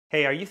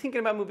Hey, are you thinking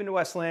about moving to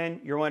West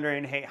Linn? You're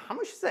wondering, hey, how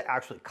much does it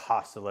actually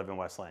cost to live in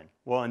West Linn?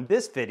 Well, in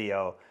this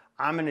video,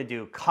 I'm gonna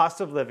do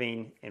cost of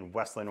living in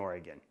West Linn,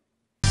 Oregon.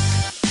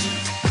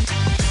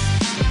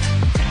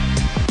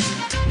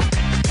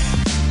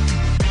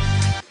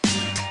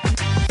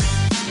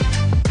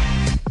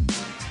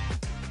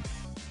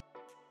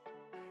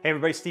 Hey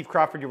everybody, Steve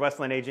Crawford, your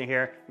West Linn agent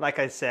here. Like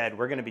I said,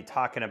 we're gonna be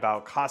talking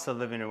about cost of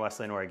living in West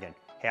Linn, Oregon.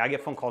 Hey, I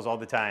get phone calls all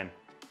the time.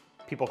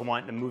 People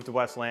wanting to move to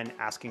West Linn,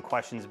 asking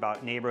questions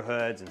about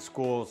neighborhoods and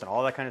schools and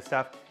all that kind of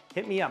stuff.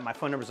 Hit me up, my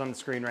phone number's on the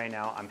screen right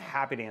now. I'm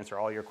happy to answer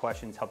all your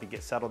questions, help you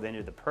get settled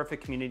into the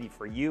perfect community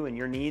for you and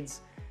your needs.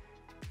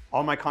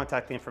 All my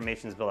contact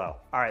information is below.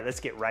 All right,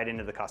 let's get right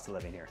into the cost of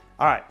living here.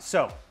 All right,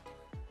 so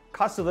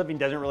cost of living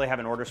doesn't really have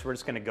an order, so we're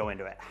just gonna go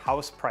into it.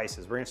 House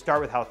prices, we're gonna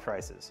start with house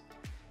prices.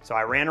 So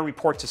I ran a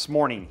report this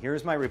morning.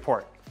 Here's my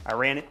report. I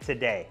ran it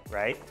today,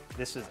 right?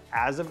 This is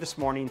as of this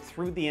morning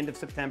through the end of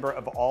September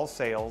of all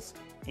sales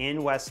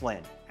in West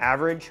Linn.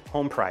 Average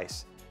home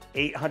price,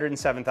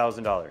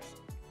 $807,000.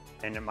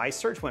 And my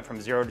search went from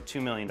 0 to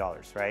 $2 million,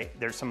 right?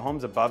 There's some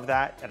homes above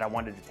that I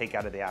wanted to take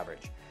out of the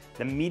average.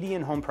 The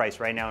median home price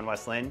right now in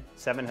West Linn,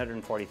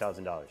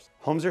 $740,000.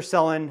 Homes are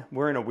selling,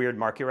 we're in a weird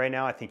market right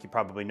now. I think you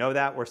probably know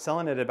that. We're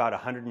selling at about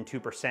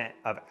 102%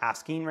 of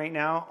asking right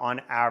now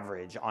on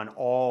average on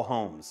all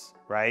homes,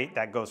 right?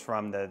 That goes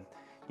from the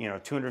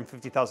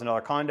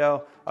 $250,000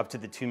 condo up to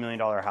the $2 million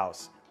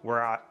house.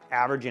 We're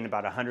averaging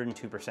about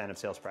 102% of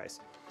sales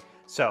price.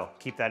 So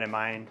keep that in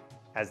mind.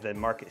 As the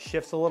market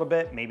shifts a little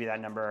bit, maybe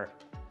that number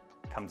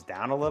comes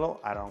down a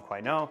little, I don't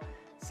quite know.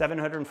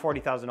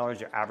 $740,000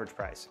 your average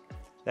price.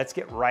 Let's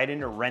get right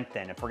into rent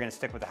then. If we're gonna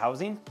stick with the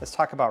housing, let's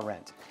talk about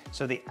rent.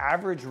 So the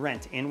average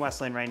rent in West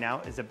Linn right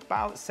now is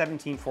about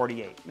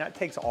 $1,748. Now it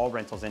takes all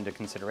rentals into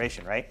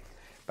consideration, right?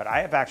 But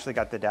I have actually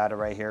got the data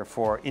right here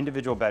for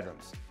individual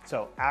bedrooms.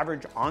 So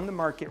average on the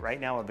market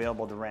right now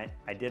available to rent.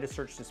 I did a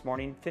search this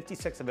morning,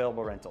 56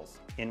 available rentals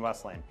in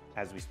West Linn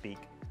as we speak,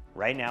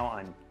 right now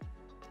on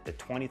the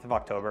 20th of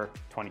October,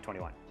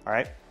 2021, all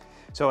right?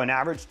 So an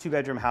average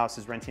 2-bedroom house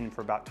is renting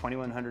for about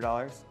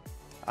 $2,100.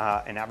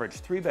 An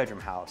average 3-bedroom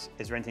house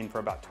is renting for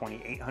about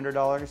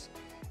 $2,800.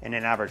 And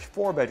an average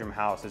 4-bedroom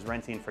house is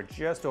renting for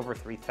just over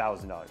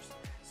 $3,000.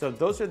 So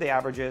those are the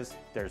averages.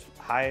 There's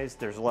highs,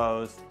 there's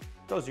lows.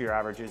 Those are your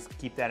averages.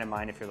 Keep that in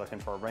mind if you're looking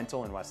for a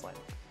rental in West Linn.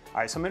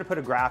 All right, so I'm gonna put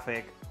a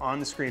graphic on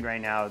the screen right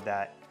now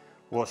that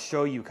will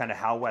show you kind of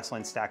how West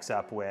Linn stacks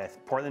up with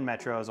Portland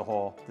Metro as a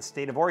whole, the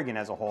state of Oregon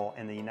as a whole,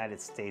 and the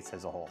United States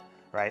as a whole,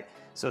 right?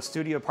 So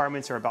studio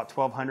apartments are about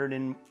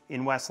 1,200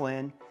 in West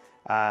Linn.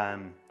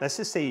 Let's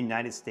just say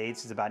United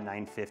States is about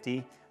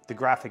 950. The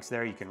graphics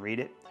there, you can read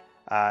it.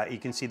 You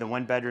can see the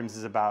 1 bedrooms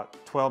is about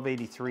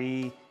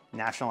 1,283.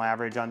 National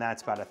average on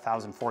that's about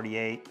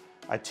 1,048.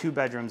 A 2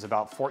 bedrooms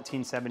about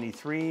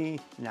 1,473.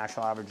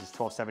 National average is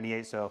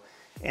 1,278. So,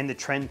 and the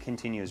trend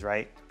continues,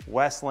 right?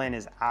 West Linn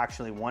is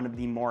actually one of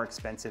the more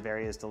expensive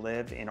areas to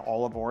live in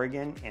all of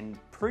Oregon and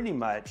pretty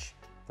much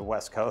the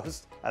West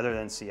Coast, other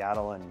than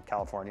Seattle and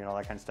California and all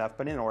that kind of stuff.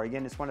 But in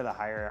Oregon, it's one of the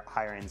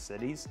higher end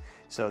cities.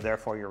 So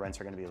therefore your rents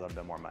are gonna be a little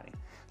bit more money.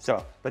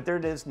 So, but there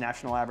it is,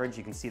 national average.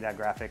 You can see that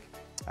graphic.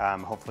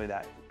 Hopefully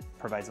that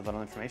provides a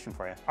little information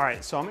for you. All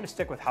right, so I'm gonna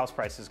stick with house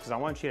prices because I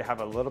want you to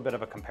have a little bit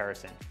of a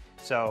comparison.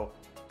 So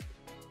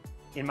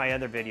in my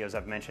other videos,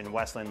 I've mentioned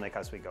West Linn, Lake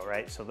Oswego,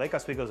 right? So Lake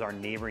Oswego is our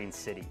neighboring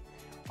city.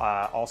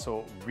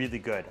 Also really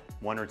good,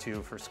 1 or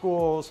 2 for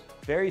schools,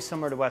 very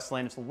similar to West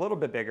Linn. It's a little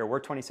bit bigger. We're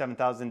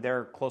 27,000,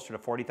 they're closer to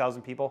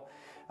 40,000 people.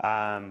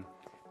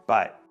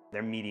 But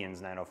their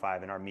median's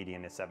 905 and our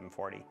median is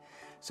 740.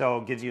 So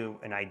it gives you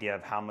an idea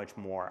of how much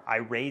more. I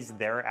raised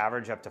their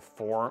average up to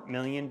 4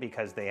 million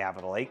because they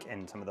have a lake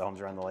and some of the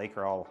homes around the lake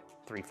are all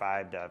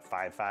 3.5 to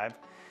 5.5.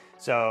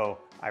 So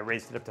I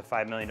raised it up to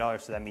 $5 million,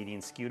 so that median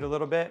skewed a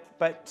little bit,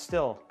 but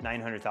still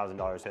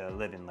 $900,000 to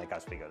live in Lake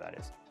Oswego, that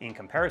is. In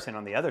comparison,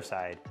 on the other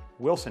side,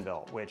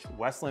 Wilsonville, which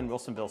West Linn,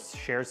 Wilsonville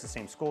shares the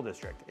same school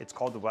district. It's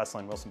called the West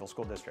Linn Wilsonville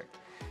School District.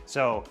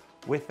 So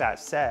with that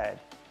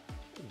said,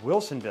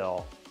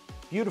 Wilsonville,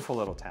 beautiful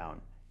little town.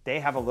 They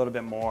have a little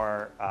bit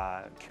more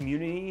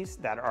communities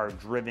that are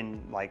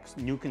driven like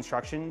new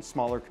construction,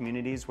 smaller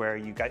communities where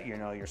you got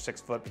your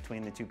 6 foot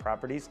between the 2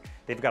 properties.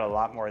 They've got a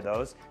lot more of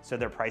those, so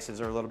their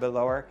prices are a little bit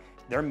lower.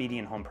 Their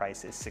median home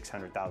price is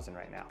 $600,000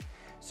 right now.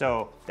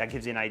 So that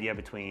gives you an idea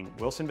between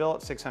Wilsonville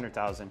at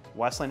 $600,000,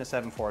 West Linn at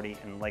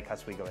 $740, and Lake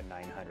Oswego at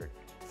 $900.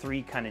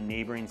 3 kind of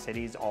neighboring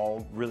cities,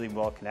 all really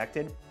well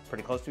connected,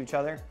 pretty close to each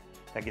other.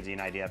 That gives you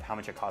an idea of how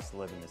much it costs to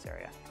live in this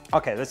area.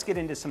 Okay, let's get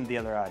into some of the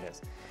other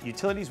ideas.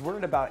 Utilities, we're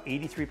at about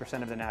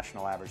 83% of the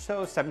national average,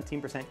 so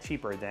 17%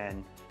 cheaper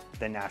than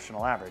the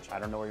national average. I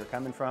don't know where you're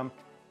coming from,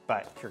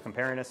 but if you're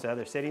comparing us to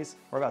other cities,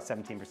 we're about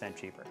 17%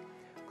 cheaper.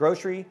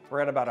 Grocery,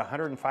 we're at about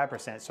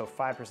 105%, so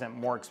 5%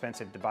 more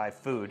expensive to buy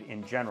food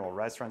in general,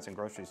 restaurants and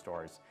grocery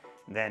stores,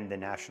 than the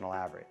national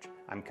average.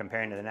 I'm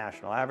comparing to the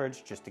national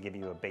average just to give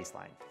you a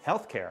baseline.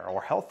 Healthcare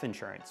or health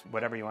insurance,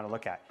 whatever you want to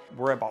look at,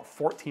 we're about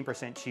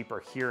 14%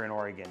 cheaper here in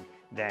Oregon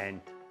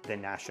than the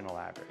national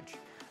average.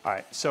 All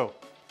right, so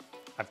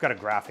I've got a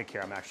graphic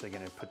here. I'm actually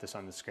going to put this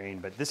on the screen,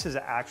 but this is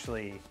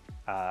actually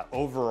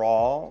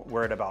overall,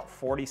 we're at about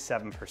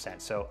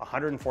 47%. So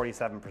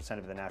 147%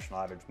 of the national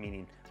average,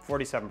 meaning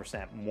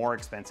 47% more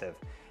expensive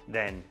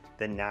than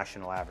the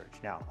national average.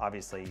 Now,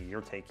 obviously,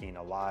 you're taking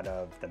a lot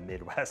of the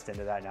Midwest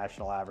into that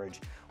national average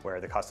where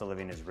the cost of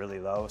living is really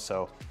low.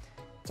 So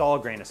it's all a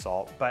grain of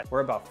salt, but we're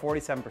about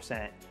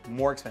 47%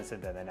 more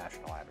expensive than the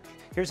national average.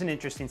 Here's an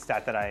interesting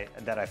stat that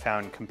I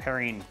found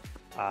comparing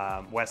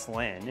West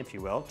Linn, if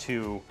you will,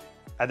 to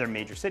other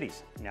major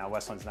cities. Now,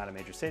 West Linn's not a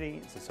major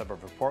city, it's a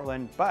suburb of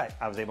Portland, but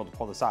I was able to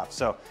pull this off.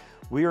 So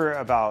we were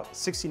about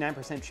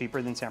 69%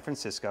 cheaper than San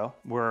Francisco.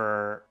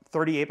 We're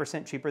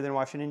 38% cheaper than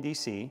Washington,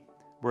 DC.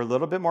 We're a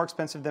little bit more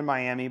expensive than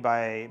Miami by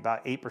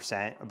about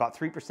 8%, about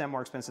 3%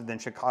 more expensive than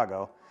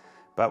Chicago,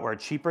 but we're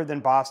cheaper than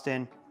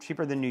Boston,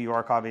 cheaper than New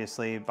York,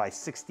 obviously, by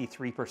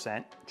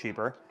 63%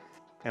 cheaper.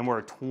 And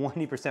we're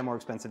 20% more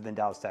expensive than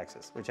Dallas,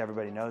 Texas, which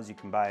everybody knows you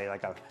can buy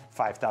like a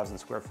 5,000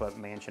 square foot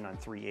mansion on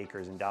 3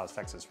 acres in Dallas,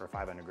 Texas for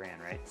 500 grand,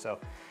 right? So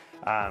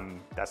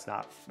that's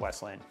not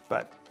West Linn.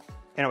 But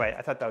anyway,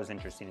 I thought that was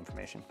interesting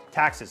information.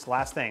 Taxes,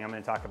 last thing I'm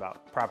gonna talk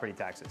about, property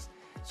taxes.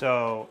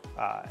 So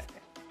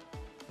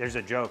there's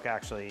a joke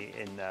actually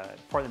in the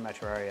Portland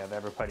metro area of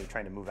everybody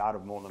trying to move out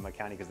of Multnomah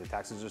County because the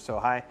taxes are so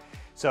high.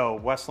 So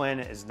West Linn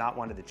is not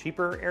one of the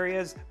cheaper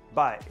areas,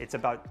 but it's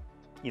about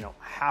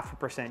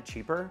 0.5%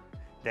 cheaper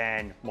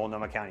than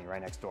Multnomah County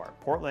right next door.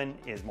 Portland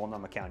is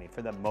Multnomah County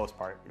for the most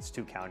part. It's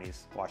 2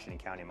 counties, Washington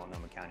County and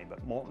Multnomah County,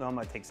 but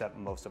Multnomah takes up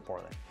most of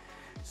Portland.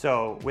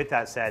 So with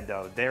that said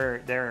though,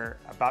 they're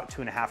about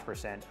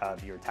 2.5%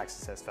 of your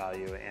tax assessed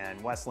value, and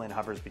West Linn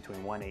hovers between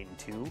 1.8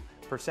 and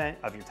 2%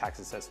 of your tax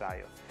assessed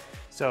value.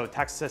 So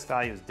tax assessed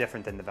value is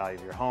different than the value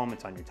of your home.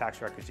 It's on your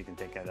tax records. You can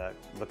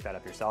look that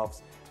up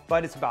yourselves,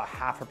 but it's about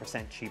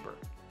 0.5% cheaper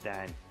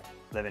than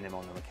living in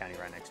Multnomah County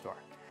right next door.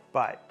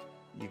 But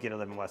you get to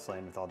live in West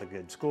Linn with all the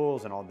good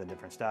schools and all the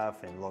different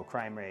stuff and low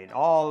crime rate,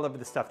 all of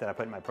the stuff that I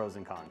put in my pros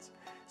and cons.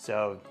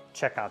 So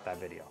check out that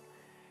video.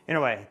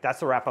 Anyway, that's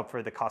the wrap up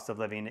for the cost of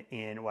living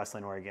in West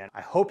Linn, Oregon.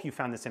 I hope you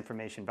found this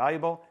information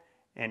valuable.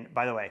 And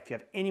by the way, if you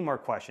have any more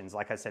questions,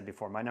 like I said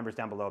before, my number's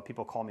down below.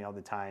 People call me all the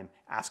time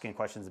asking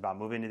questions about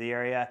moving to the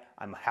area.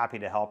 I'm happy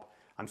to help.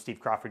 I'm Steve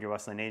Crawford, your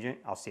West Linn agent.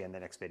 I'll see you in the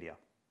next video.